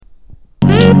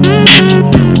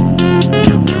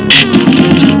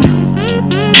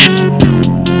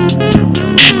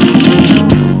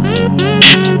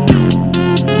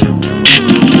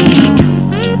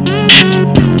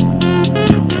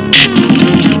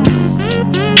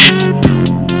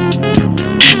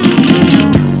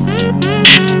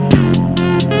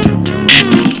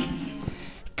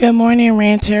Good morning,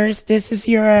 ranters. This is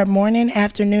your morning,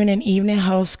 afternoon, and evening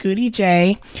host, Scooty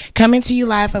J, coming to you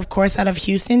live, of course, out of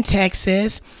Houston,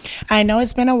 Texas. I know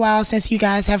it's been a while since you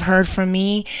guys have heard from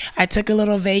me. I took a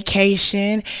little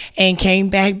vacation and came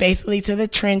back basically to the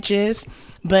trenches.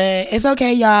 But it's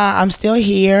okay, y'all. I'm still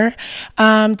here.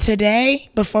 Today,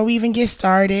 before we even get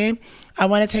started, I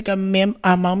want to take a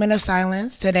moment of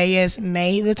silence. Today is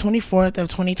May the 24th of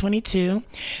 2022.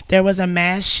 There was a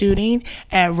mass shooting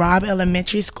at Robb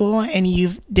Elementary School in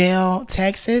Uvalde,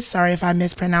 Texas. Sorry if I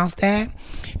mispronounced that.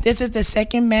 This is the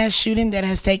second mass shooting that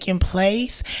has taken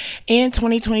place in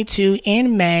 2022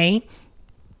 in May.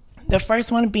 The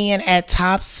first one being at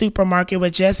Tops Supermarket,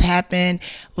 which just happened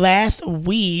last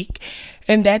week,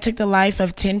 and that took the life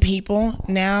of 10 people.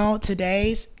 Now,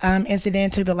 today's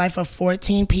incident took the life of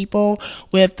 14 people,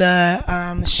 with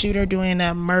the shooter doing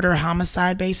a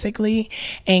murder-homicide, basically,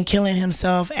 and killing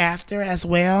himself after as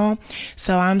well.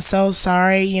 So I'm so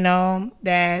sorry,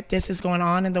 that this is going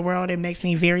on in the world. It makes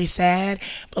me very sad.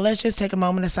 But let's just take a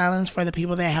moment of silence for the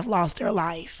people that have lost their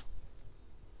life.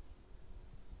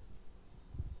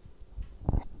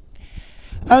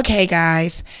 Okay,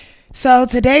 guys. So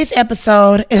today's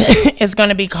episode is going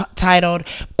to be titled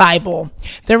Bible.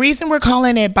 The reason we're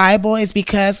calling it Bible is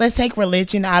because let's take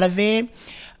religion out of it.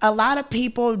 A lot of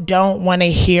people don't want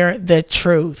to hear the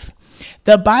truth.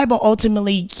 The Bible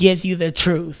ultimately gives you the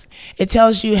truth. It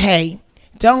tells you, hey,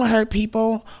 don't hurt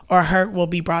people or hurt will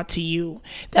be brought to you.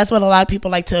 That's what a lot of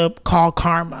people like to call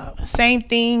karma. Same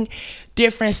thing,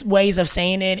 different ways of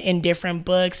saying it in different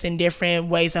books and different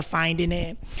ways of finding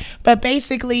it. But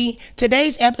basically,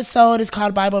 today's episode is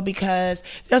called Bible because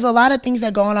there's a lot of things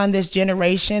that go on in this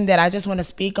generation that I just want to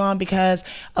speak on, because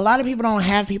a lot of people don't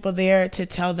have people there to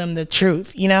tell them the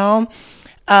truth,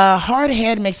 A hard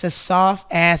head makes a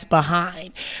soft ass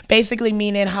behind. Basically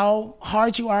meaning how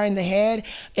hard you are in the head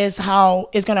is how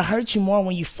it's going to hurt you more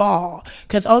when you fall.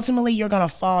 Because ultimately you're going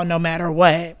to fall no matter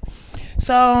what.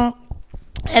 So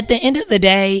at the end of the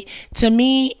day, to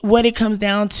me, what it comes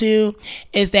down to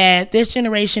is that this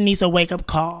generation needs a wake-up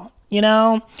call.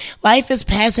 Life is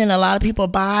passing a lot of people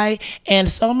by,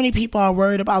 and so many people are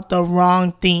worried about the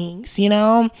wrong things.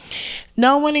 No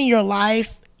one in your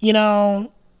life,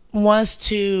 wants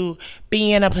to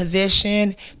be in a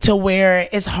position to where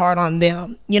it's hard on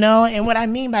them, and what I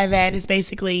mean by that is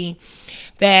basically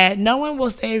that no one will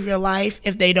save your life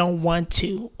if they don't want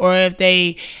to, or if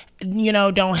they,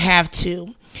 don't have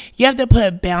to. You have to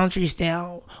put boundaries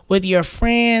down with your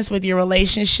friends, with your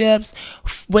relationships,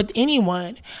 with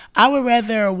anyone. I would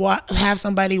rather have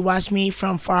somebody watch me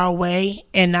from far away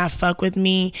and not fuck with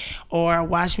me, or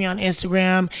watch me on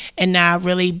Instagram and not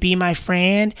really be my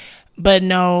friend. But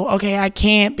no, okay, I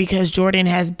can't because Jordan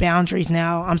has boundaries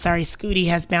now. I'm sorry, Scooty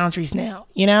has boundaries now,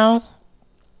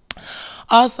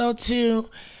 Also, too,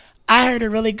 I heard a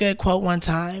really good quote one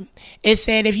time. It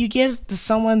said, if you give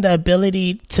someone the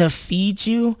ability to feed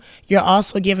you, you're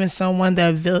also giving someone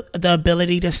the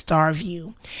ability to starve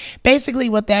you. Basically,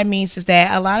 what that means is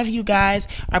that a lot of you guys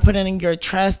are putting your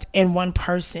trust in one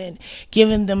person,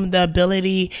 giving them the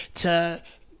ability to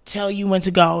tell you when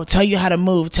to go, tell you how to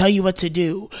move, tell you what to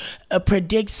do,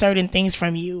 predict certain things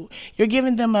from you. You're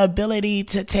giving them the ability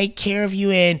to take care of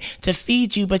you and to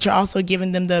feed you, but you're also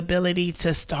giving them the ability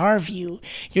to starve you.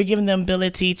 You're giving them the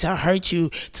ability to hurt you,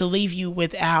 to leave you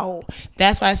without.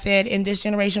 That's why I said in this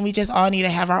generation, we just all need to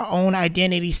have our own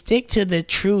identity. Stick to the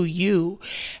true you.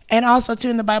 And also, too,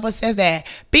 in the Bible says that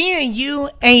being you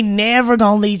ain't never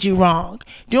going to lead you wrong.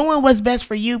 Doing what's best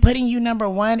for you, putting you number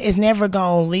one, is never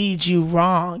going to lead you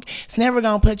wrong. It's never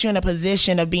going to put you in a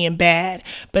position of being bad.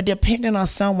 But depending on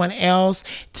someone else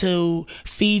to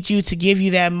feed you, to give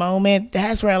you that moment,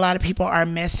 that's where a lot of people are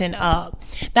messing up.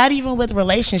 Not even with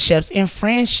relationships, in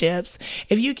friendships.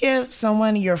 If you give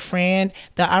someone, your friend,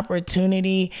 the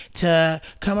opportunity to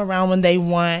come around when they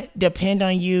want, depend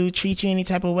on you, treat you any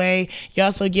type of way, you're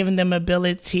also giving them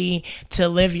ability to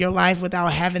live your life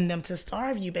without having them to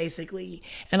starve you, basically.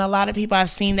 And a lot of people I've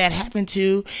seen that happen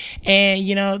to,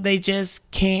 and they just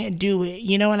can't do it.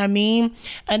 You know what I mean?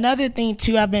 Another thing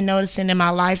too I've been noticing in my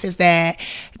life is that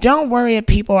don't worry if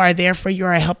people are there for you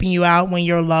or helping you out when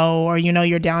you're low or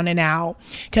you're down and out.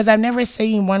 Because I've never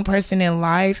seen one person in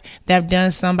life that have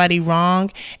done somebody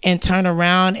wrong and turn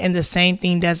around and the same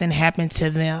thing doesn't happen to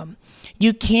them.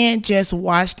 You can't just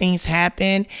watch things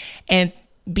happen and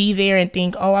be there and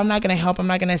think, oh, I'm not going to help, I'm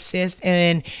not going to assist,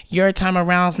 and then your time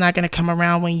around is not going to come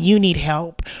around when you need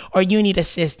help or you need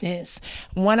assistance.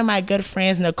 One of my good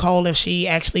friends, Nicole, if she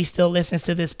actually still listens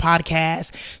to this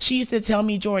podcast, she used to tell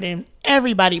me, Jordan,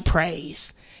 everybody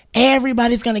prays.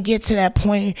 Everybody's going to get to that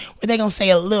point where they're going to say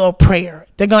a little prayer.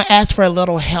 They're going to ask for a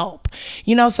little help.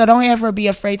 So don't ever be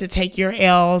afraid to take your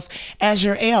L's as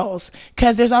your L's,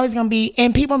 because there's always going to be,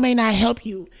 and people may not help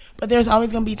you, but there's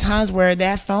always going to be times where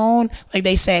that phone, like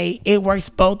they say, it works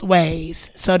both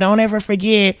ways. So don't ever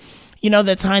forget,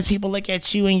 the times people look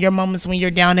at you in your moments when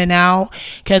you're down and out,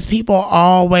 because people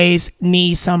always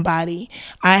need somebody.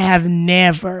 I have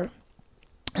never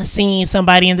seen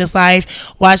somebody in this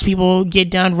life watch people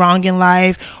get done wrong in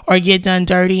life or get done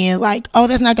dirty and like, oh,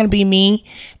 that's not going to be me.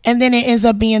 And then it ends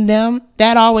up being them.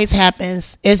 That always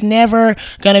happens. It's never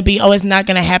going to be, oh, it's not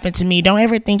going to happen to me. Don't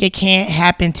ever think it can't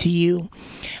happen to you.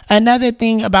 Another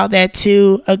thing about that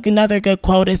too, another good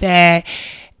quote is that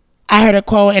I heard a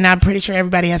quote, and I'm pretty sure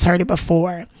everybody has heard it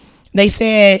before. They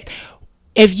said,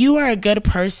 if you are a good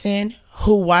person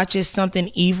who watches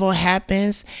something evil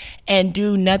happens and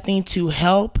do nothing to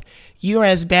help, you're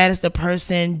as bad as the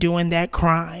person doing that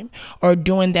crime or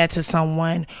doing that to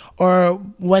someone or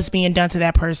what's being done to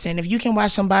that person. If you can watch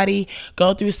somebody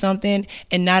go through something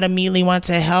and not immediately want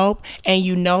to help, and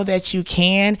you know that you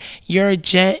can, you're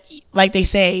just, like they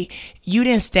say, you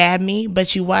didn't stab me,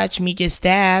 but you watched me get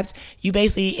stabbed. You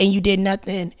basically, and you did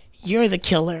nothing. You're the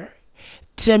killer.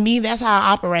 To me, that's how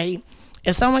I operate.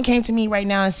 If someone came to me right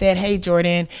now and said, hey,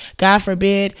 Jordan, God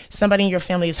forbid somebody in your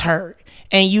family is hurt,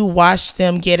 and you watched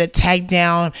them get attacked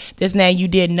down, this and that, you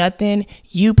did nothing,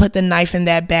 you put the knife in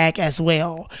that bag as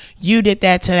well. You did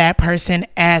that to that person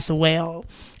as well.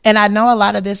 And I know a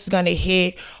lot of this is going to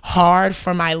hit hard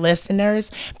for my listeners,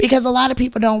 because a lot of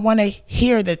people don't want to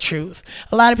hear the truth.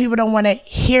 A lot of people don't want to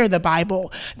hear the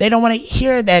Bible. They don't want to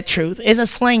hear that truth. It's a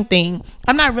slang thing.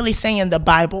 I'm not really saying the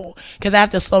Bible, because I have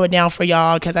to slow it down for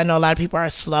y'all, because I know a lot of people are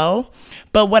slow.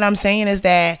 But what I'm saying is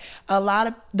that a lot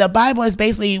of the Bible is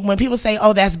basically, when people say,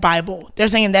 oh, that's Bible, they're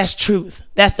saying that's truth.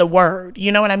 That's the word.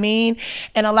 You know what I mean?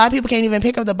 And a lot of people can't even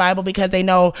pick up the Bible because they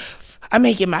know, I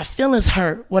may get my feelings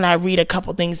hurt when I read a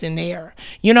couple things in there.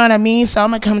 You know what I mean? So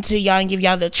I'm going to come to y'all and give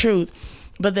y'all the truth.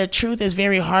 But the truth is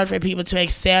very hard for people to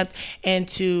accept and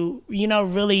to,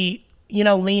 really,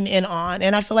 lean in on.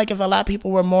 And I feel like if a lot of people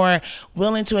were more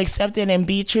willing to accept it and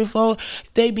be truthful,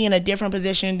 they'd be in a different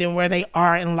position than where they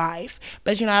are in life.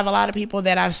 But, I have a lot of people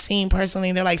that I've seen personally,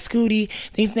 and they're like, Scooty,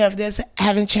 things of this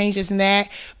haven't changed, this and that.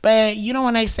 But you don't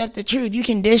want to accept the truth. You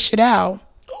can dish it out.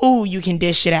 Ooh, you can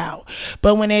dish it out.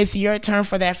 But when it's your turn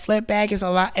for that flip back,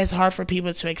 it's hard for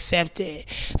people to accept it.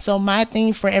 So my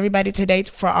thing for everybody today,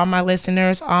 for all my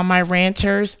listeners, all my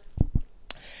ranters,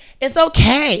 it's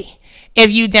okay if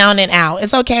you down and out.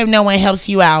 It's okay if no one helps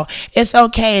you out. It's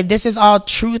okay. This is all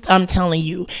truth I'm telling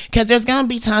you. Because there's going to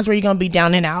be times where you're going to be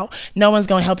down and out. No one's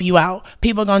going to help you out.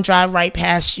 People going to drive right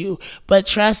past you. But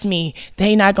trust me,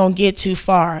 they not going to get too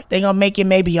far. They going to make it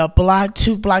maybe a block,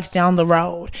 2 blocks down the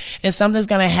road. And something's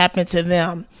going to happen to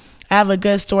them. I have a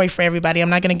good story for everybody. I'm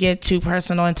not going to get too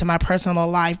personal into my personal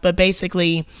life. But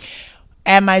basically,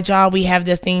 at my job, we have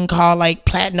this thing called like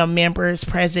platinum members,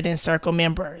 president circle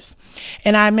members.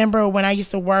 And I remember when I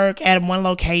used to work at one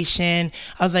location,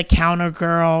 I was a counter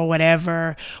girl,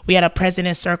 whatever. We had a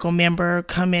president circle member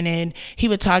come in, and he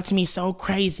would talk to me so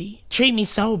crazy, treat me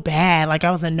so bad, like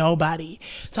I was a nobody,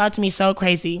 talk to me so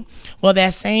crazy. Well,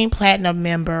 that same platinum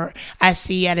member I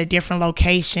see at a different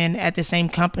location at the same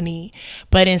company.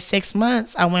 But in 6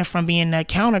 months, I went from being a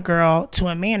counter girl to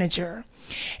a manager.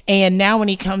 And now when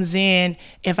he comes in,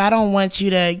 if I don't want you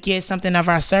to get something of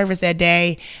our service that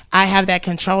day, I have that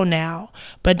control now.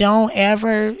 But don't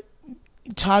ever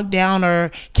talk down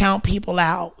or count people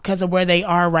out because of where they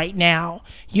are right now.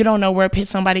 You don't know where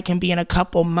somebody can be in a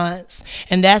couple months.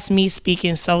 And that's me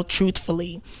speaking so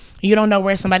truthfully. You don't know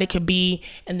where somebody could be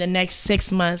in the next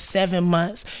 6 months, 7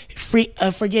 months,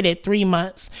 forget it, 3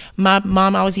 months. My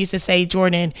mom always used to say,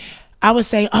 Jordan, I would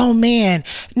say, oh man,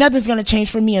 nothing's going to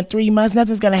change for me in 3 months.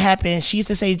 Nothing's going to happen. She used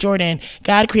to say, Jordan,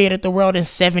 God created the world in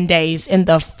 7 days. And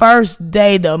the first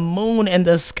day, the moon and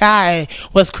the sky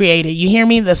was created. You hear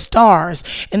me? The stars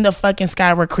in the fucking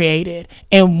sky were created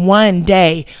in 1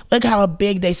 day. Look how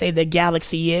big they say the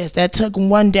galaxy is. That took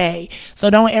 1 day. So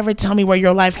don't ever tell me where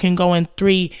your life can go in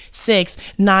 3, 6,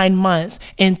 9 months.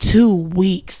 In 2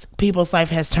 weeks, people's life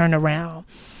has turned around.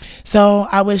 So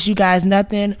I wish you guys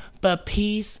nothing but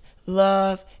peace,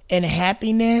 love, and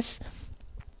happiness.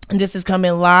 This is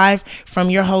coming live from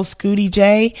your host, Scooty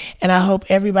J, and I hope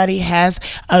everybody has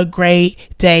a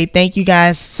great day. Thank you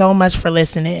guys so much for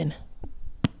listening.